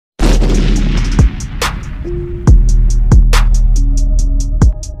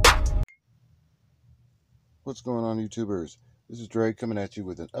What's going on, YouTubers? This is Dre coming at you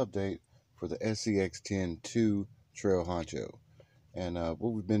with an update for the SCX10ii Trail Honcho. And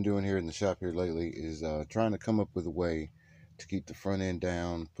what we've been doing here in the shop here lately is trying to come up with a way to keep the front end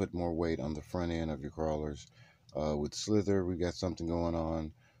down, put more weight on the front end of your crawlers. With Slither, we got something going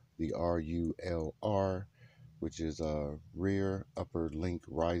on, the RULR, which is a rear upper link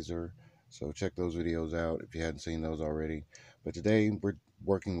riser. So check those videos out if you hadn't seen those already. But today we're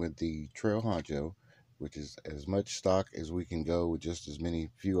working with the Trail Honcho, which is as much stock as we can go with just as many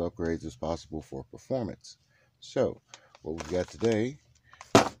few upgrades as possible for performance. So what we've got today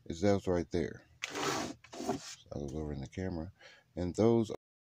is those right there. So I was over in the camera, and those are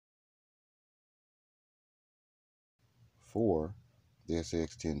for the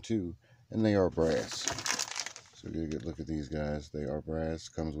SCX10ii, and they are brass. So get a good look at these guys. They are brass.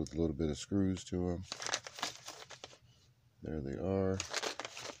 Comes with a little bit of screws to them. There they are.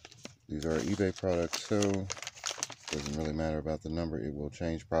 These are eBay products, so doesn't really matter about the number. It will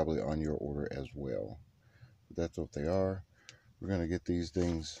change probably on your order as well. But that's what they are. We're going to get these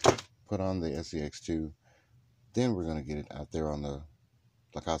things put on the SCX2. Then we're going to get it out there on the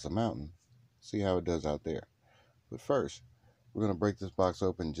La Casa Mountain. See how it does out there. But first, we're going to break this box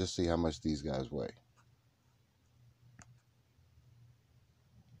open and just see how much these guys weigh.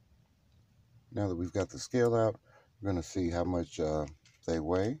 Now that we've got the scale out, we're going to see how much they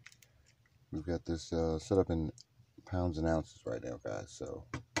weigh. We've got this set up in pounds and ounces right now, guys. So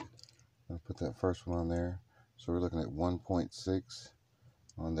I'm going to put that first one on there. So we're looking at 1.6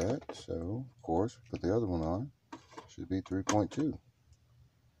 on that. So, of course, put the other one on. Should be 3.2.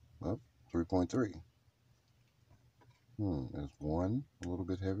 Well, 3.3. Is one a little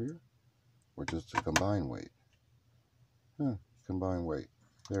bit heavier? Or just a combined weight? Combined weight.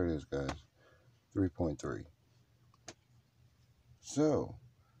 There it is, guys. 3.3. So,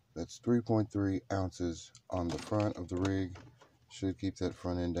 that's 3.3 ounces on the front of the rig. Should keep that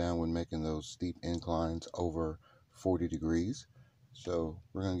front end down when making those steep inclines over 40 degrees. So,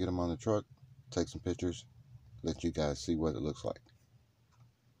 we're going to get them on the truck, take some pictures, let you guys see what it looks like.